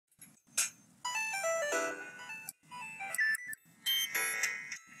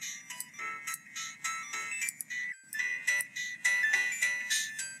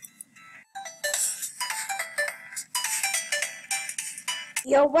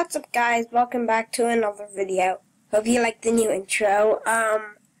Yo, what's up guys? Welcome back to another video. Hope you like the new intro.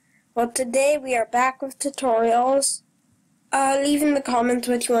 Well today we are back with tutorials. Leave in the comments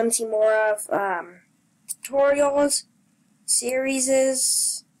what you want to see more of. Tutorials, series,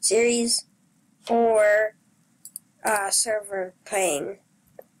 or server playing.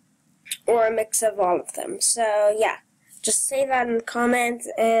 Or a mix of all of them. So yeah, just say that in the comments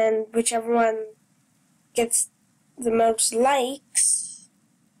and whichever one gets the most likes,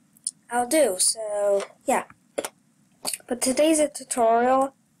 I'll do. So yeah, but today's a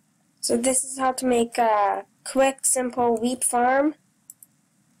tutorial. So this is how to make a quick, simple wheat farm.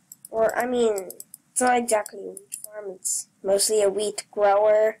 Or I mean, it's not exactly a wheat farm, it's mostly a wheat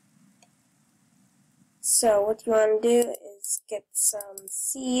grower. So what you want to do is get some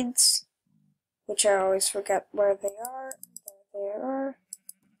seeds, which I always forget where they are. There they are.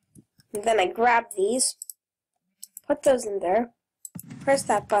 And then I grab these, put those in there, press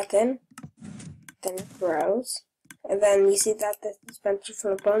that button, then it grows. And then you see that the dispenser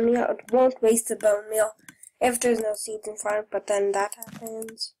full of bone meal. It won't waste the bone meal if there's no seeds in front, but then that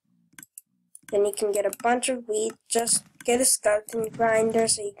happens. Then you can get a bunch of wheat. Just get a skeleton grinder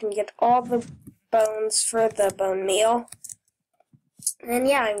so you can get all the bones for the bone meal. And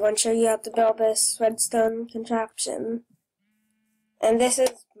yeah, I'm going to show you how to build this redstone contraption. And this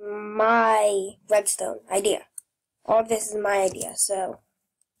is my redstone idea. All this is my idea, so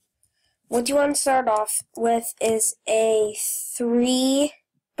what you want to start off with is a 3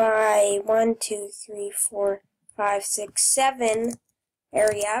 by 1, 2, 3, 4, 5, 6, 7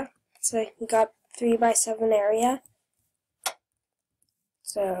 area. So you got 3 by 7 area.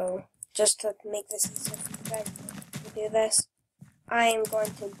 So just to make this easier for you guys to do this, I am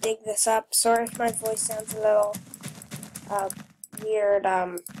going to dig this up. Sorry if my voice sounds a little weird.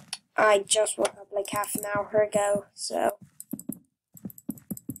 I just woke up like half an hour ago, so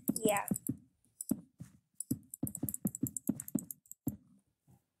yeah.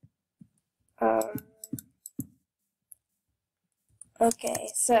 Okay,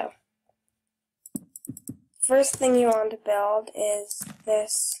 so first thing you want to build is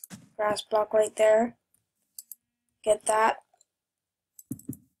this grass block right there. Get that.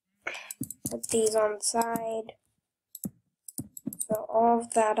 Put these on the side. Fill all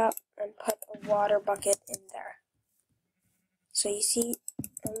of that up and put a water bucket in there. So you see,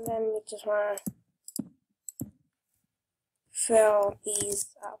 and then you just want to fill these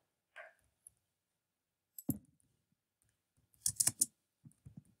up.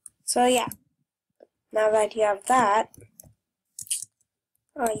 So yeah, now that you have that,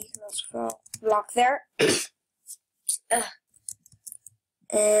 you can also fill a block there.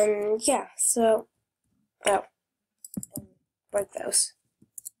 And yeah, so, and break those.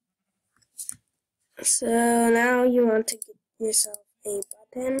 So now you want to get yourself a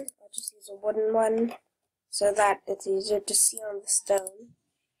button. I'll just use a wooden one so that it's easier to see on the stone.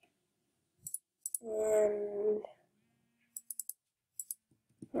 And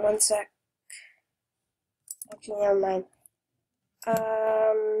one sec. Actually, never mind.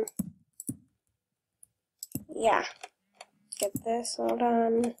 Yeah. Get this all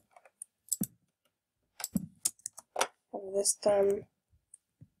done. Have this done.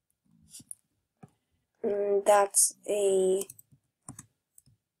 And that's a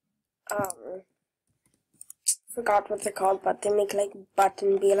forgot what they're called, but they make like a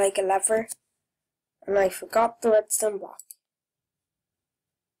button be like a lever. And I forgot the redstone block.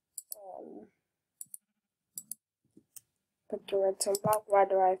 Put the redstone block. Why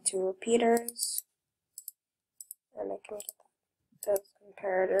do I have 2 repeaters? And I can get those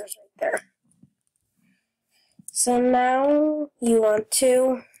comparators right there. So now you want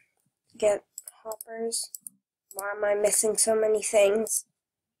to get hoppers. Why am I missing so many things?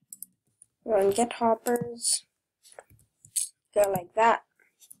 You want to get hoppers. Go like that.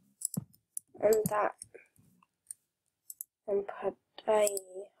 And that. And put a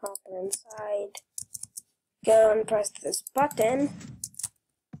hopper inside. Go and press this button.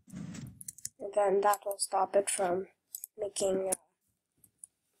 And then that will stop it from making a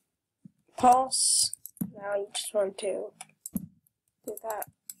pulse. Now you just want to do that.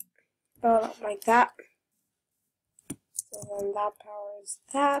 Build up like that. So then that powers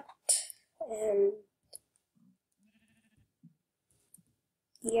that. And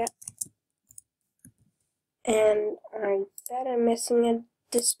yep. And I bet I'm missing a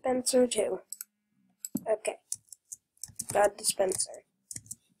dispenser too. Okay. Got a dispenser.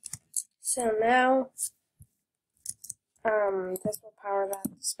 So now, this will power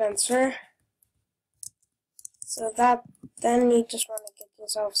that dispenser. So that, then you just want to get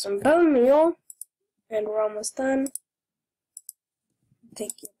yourself some bone meal, and we're almost done.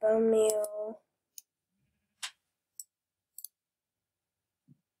 take your bone meal.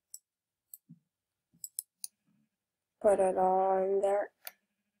 Put it all in there.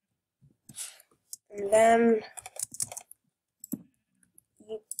 And then,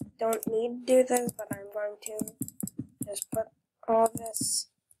 you don't need to do this, but I'm going to just put all this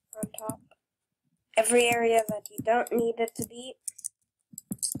on top. Every area that you don't need it to be,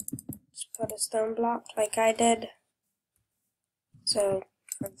 just put a stone block like I did. So,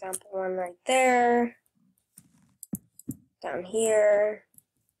 for example, one right there, down here.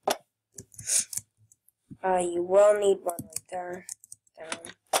 You will need one right there,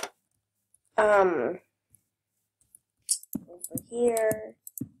 down. Over here,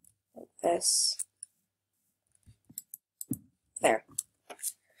 like this. There.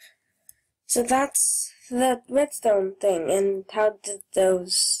 So that's the redstone thing, and how did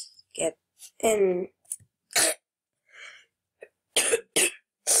those get in?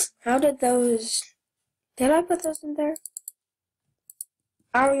 How did those... Did I put those in there?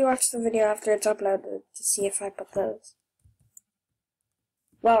 I'll rewatch the video after it's uploaded to see if I put those.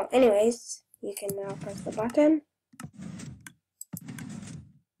 Well, anyways, you can now press the button.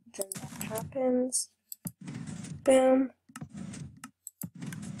 Then that happens. Boom.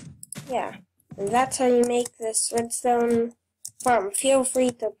 Yeah. And that's how you make this redstone farm. Feel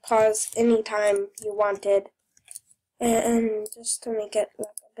free to pause anytime you wanted. And just to make it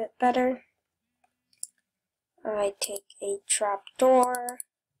look a bit better, I take a trapdoor,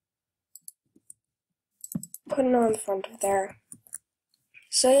 put it on the front of there.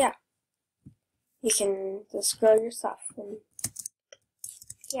 So yeah, you can just grow your stuff. And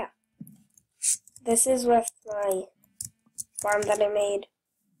yeah, this is with my farm that I made.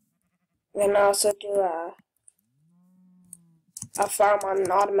 Then I also do a farm on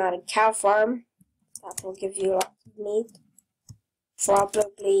an automatic cow farm that will give you lots of meat.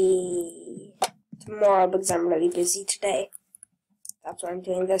 Probably tomorrow because I'm really busy today. That's why I'm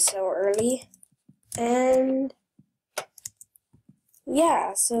doing this so early. And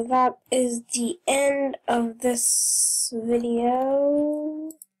yeah, so that is the end of this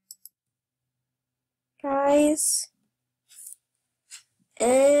video, guys.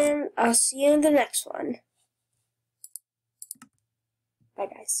 And I'll see you in the next one. Bye,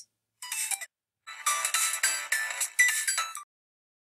 guys.